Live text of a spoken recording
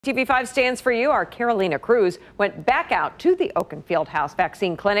TV5 stands for you. Our Carolina Cruz went back out to the Oaken Fieldhouse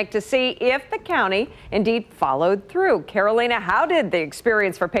Vaccine Clinic to see if the county indeed followed through. Carolina, how did the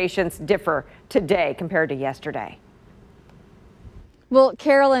experience for patients differ today compared to yesterday? Well,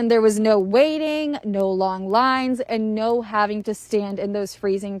 Carolyn, there was no waiting, no long lines, and no having to stand in those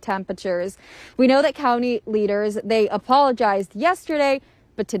freezing temperatures. We know that county leaders, they apologized yesterday,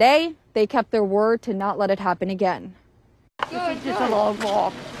 but today they kept their word to not let it happen again. It's just a long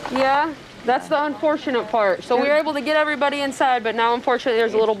walk. Yeah, that's the unfortunate part. So we were able to get everybody inside, but now unfortunately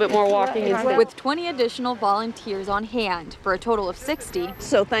there's a little bit more walking instead. With 20 additional volunteers on hand for a total of 60.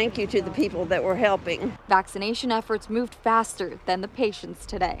 So thank you to the people that were helping. Vaccination efforts moved faster than the patients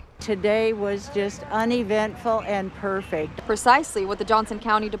today. Today was just uneventful and perfect. Precisely what the Johnson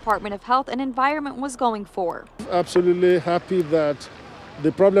County Department of Health and Environment was going for. Absolutely happy that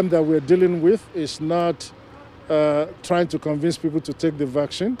the problem that we're dealing with is not trying to convince people to take the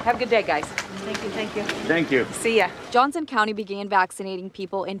vaccine. Have a good day, guys. Thank you, thank you. Thank you. See ya. Johnson County began vaccinating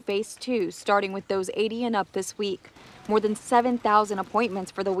people in phase 2, starting with those 80 and up this week. More than 7,000 appointments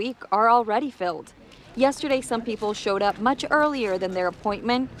for the week are already filled. Yesterday, some people showed up much earlier than their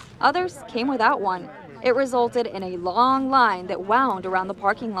appointment. Others came without one. It resulted in a long line that wound around the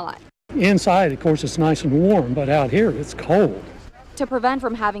parking lot. Inside, of course, it's nice and warm, but out here, it's cold. To prevent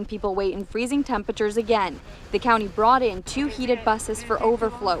from having people wait in freezing temperatures again, the county brought in 2 heated buses for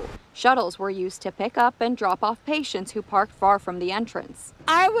overflow. Shuttles were used to pick up and drop off patients who parked far from the entrance.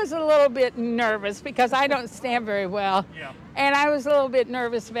 I was a little bit nervous because I don't stand very well. And I was a little bit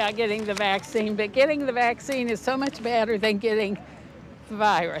nervous about getting the vaccine, but getting the vaccine is so much better than getting the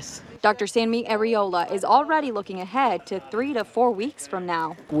virus. Dr. Sanmi Ariola is already looking ahead to 3 to 4 weeks from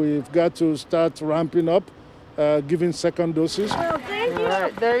now. We've got to start ramping up, giving second doses. All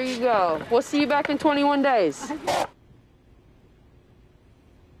right, there you go. We'll see you back in 21 days.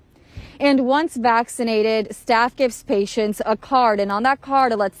 And once vaccinated, staff gives patients a card, and on that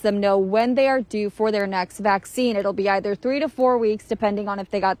card it lets them know when they are due for their next vaccine. It'll be either 3 to 4 weeks, depending on if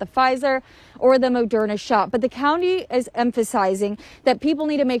they got the Pfizer or the Moderna shot. But the county is emphasizing that people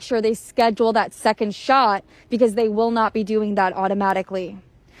need to make sure they schedule that second shot because they will not be doing that automatically.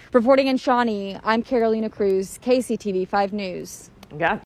 Reporting in Shawnee, I'm Carolina Cruz, KCTV 5 News. Yeah.